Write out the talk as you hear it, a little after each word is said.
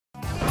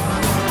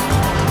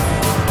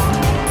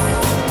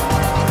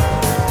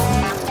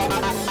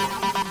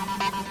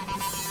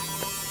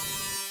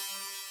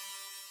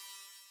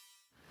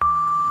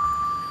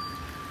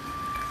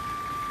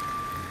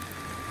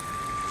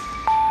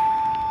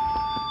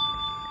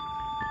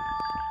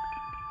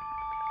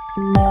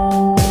What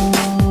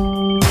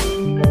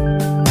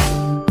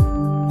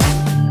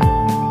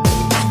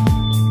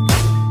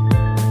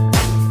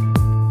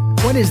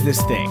is this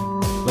thing?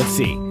 Let's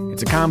see.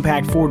 It's a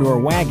compact four-door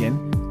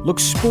wagon.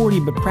 Looks sporty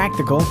but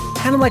practical,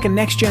 kind of like a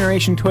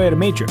next-generation Toyota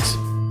Matrix.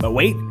 But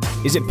wait,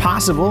 is it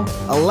possible?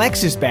 A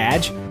Lexus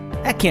badge?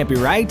 That can't be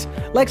right.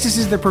 Lexus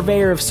is the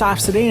purveyor of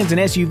soft sedans and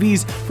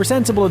SUVs for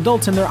sensible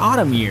adults in their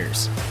autumn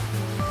years.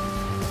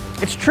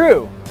 It's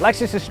true.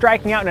 Lexus is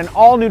striking out in an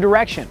all-new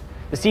direction.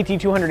 The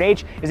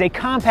CT200H is a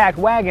compact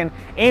wagon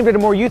aimed at a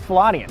more youthful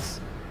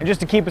audience. And just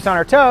to keep us on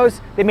our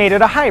toes, they made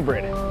it a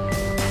hybrid.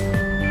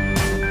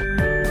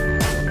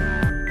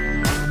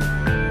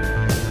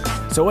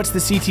 So what's the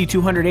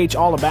CT200H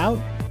all about?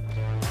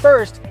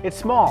 First, it's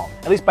small,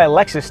 at least by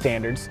Lexus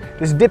standards.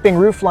 This dipping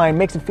roofline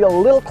makes it feel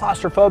a little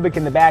claustrophobic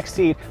in the back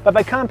seat, but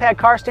by compact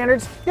car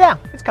standards, yeah,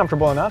 it's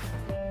comfortable enough.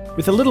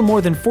 With a little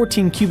more than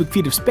 14 cubic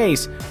feet of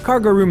space,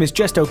 cargo room is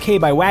just okay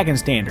by wagon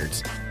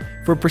standards.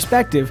 For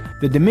perspective,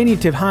 the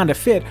diminutive Honda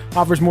Fit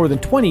offers more than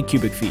 20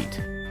 cubic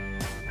feet.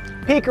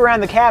 Peek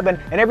around the cabin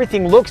and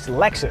everything looks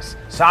Lexus.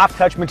 Soft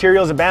touch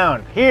materials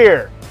abound.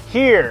 Here,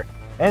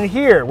 and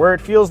here, where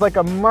it feels like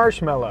a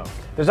marshmallow.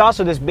 There's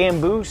also this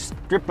bamboo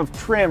strip of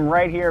trim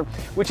right here,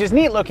 which is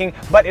neat looking,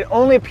 but it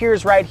only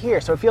appears right here,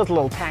 so it feels a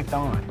little tacked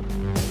on.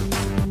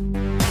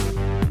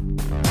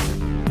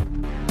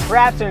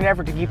 Perhaps in an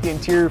effort to keep the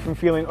interior from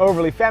feeling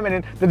overly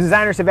feminine, the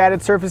designers have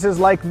added surfaces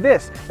like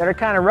this that are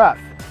kind of rough.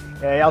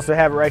 You also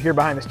have it right here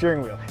behind the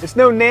steering wheel. It's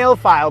no nail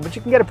file, but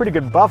you can get a pretty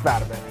good buff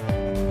out of it.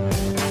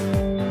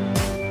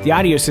 The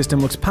audio system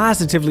looks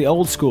positively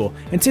old school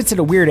and sits at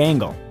a weird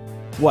angle.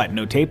 What,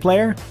 no tape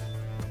player?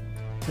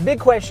 The big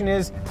question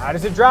is, how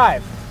does it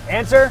drive?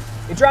 Answer,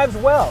 it drives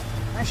well.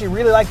 I actually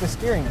really like the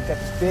steering. It's got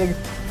this big,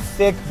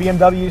 thick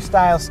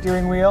BMW-style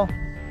steering wheel.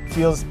 It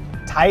feels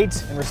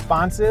tight and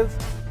responsive.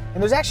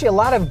 And there's actually a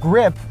lot of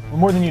grip,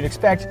 more than you'd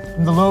expect,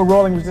 from the low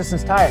rolling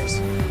resistance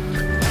tires.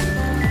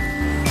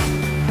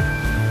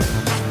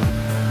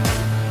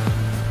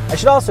 I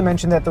should also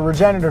mention that the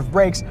regenerative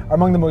brakes are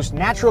among the most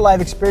natural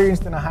I've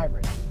experienced in a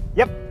hybrid.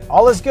 Yep,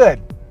 all is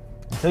good,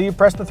 until you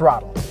press the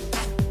throttle.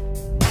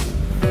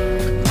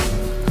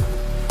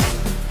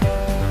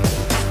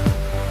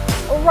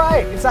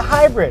 Right, it's a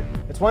hybrid.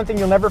 It's one thing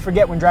you'll never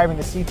forget when driving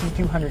the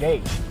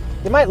CT200H.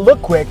 It might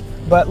look quick,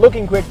 but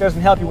looking quick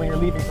doesn't help you when you're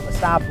leaving from a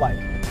stoplight.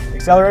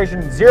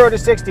 Acceleration 0 to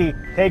 60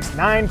 takes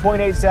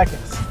 9.8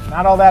 seconds.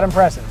 Not all that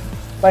impressive.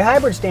 By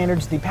hybrid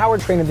standards, the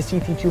powertrain of the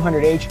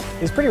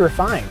CT200H is pretty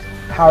refined.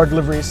 Power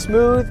delivery is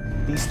smooth,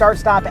 the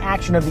start-stop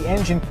action of the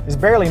engine is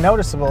barely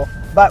noticeable,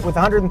 but with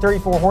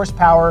 134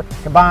 horsepower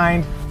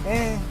combined,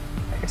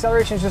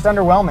 acceleration is just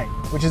underwhelming,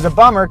 which is a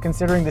bummer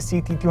considering the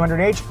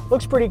CT200H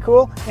looks pretty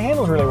cool and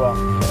handles really well.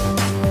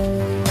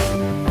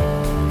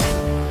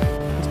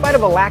 In spite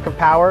of a lack of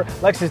power,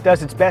 Lexus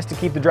does its best to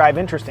keep the drive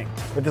interesting.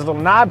 With this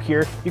little knob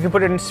here, you can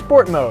put it in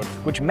sport mode,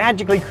 which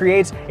magically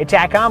creates a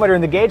tachometer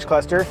in the gauge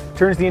cluster,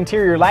 turns the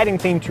interior lighting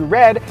theme to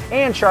red,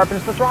 and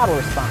sharpens the throttle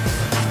response.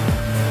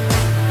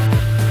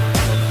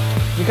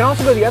 You can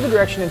also go the other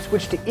direction and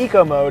switch to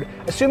eco mode,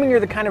 assuming you're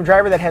the kind of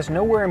driver that has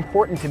nowhere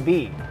important to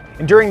be.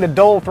 Enduring the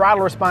dull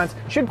throttle response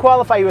should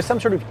qualify you as some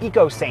sort of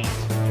eco-saint.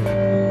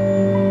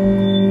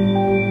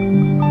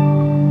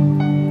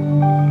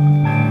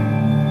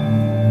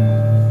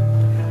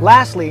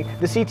 Lastly,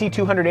 the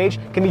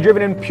CT200H can be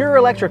driven in pure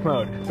electric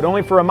mode, but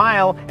only for a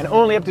mile and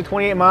only up to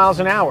 28 miles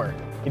an hour.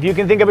 If you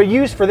can think of a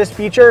use for this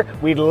feature,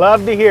 we'd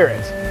love to hear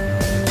it.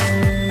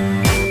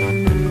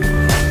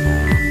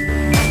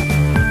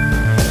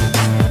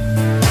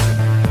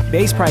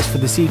 Base price for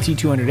the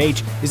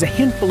CT200H is a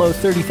hint below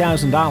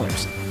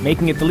 $30,000,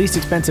 making it the least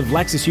expensive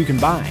Lexus you can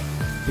buy.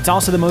 It's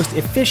also the most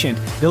efficient,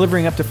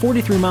 delivering up to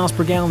 43 miles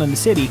per gallon in the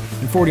city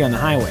and 40 on the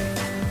highway.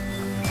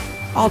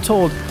 All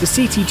told, the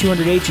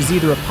CT200H is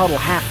either a puddle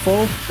half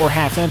full or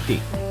half empty.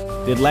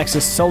 Did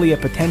Lexus sully a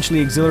potentially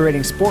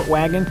exhilarating sport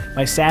wagon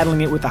by saddling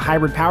it with a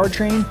hybrid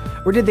powertrain,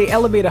 or did they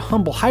elevate a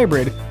humble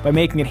hybrid by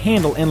making it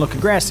handle and look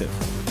aggressive?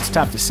 It's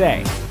tough to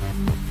say.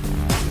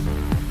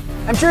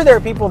 I'm sure there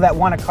are people that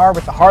want a car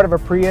with the heart of a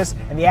Prius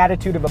and the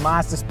attitude of a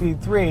Mazda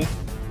Speed 3. The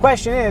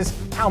question is,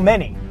 how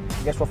many?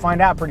 I guess we'll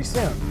find out pretty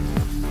soon.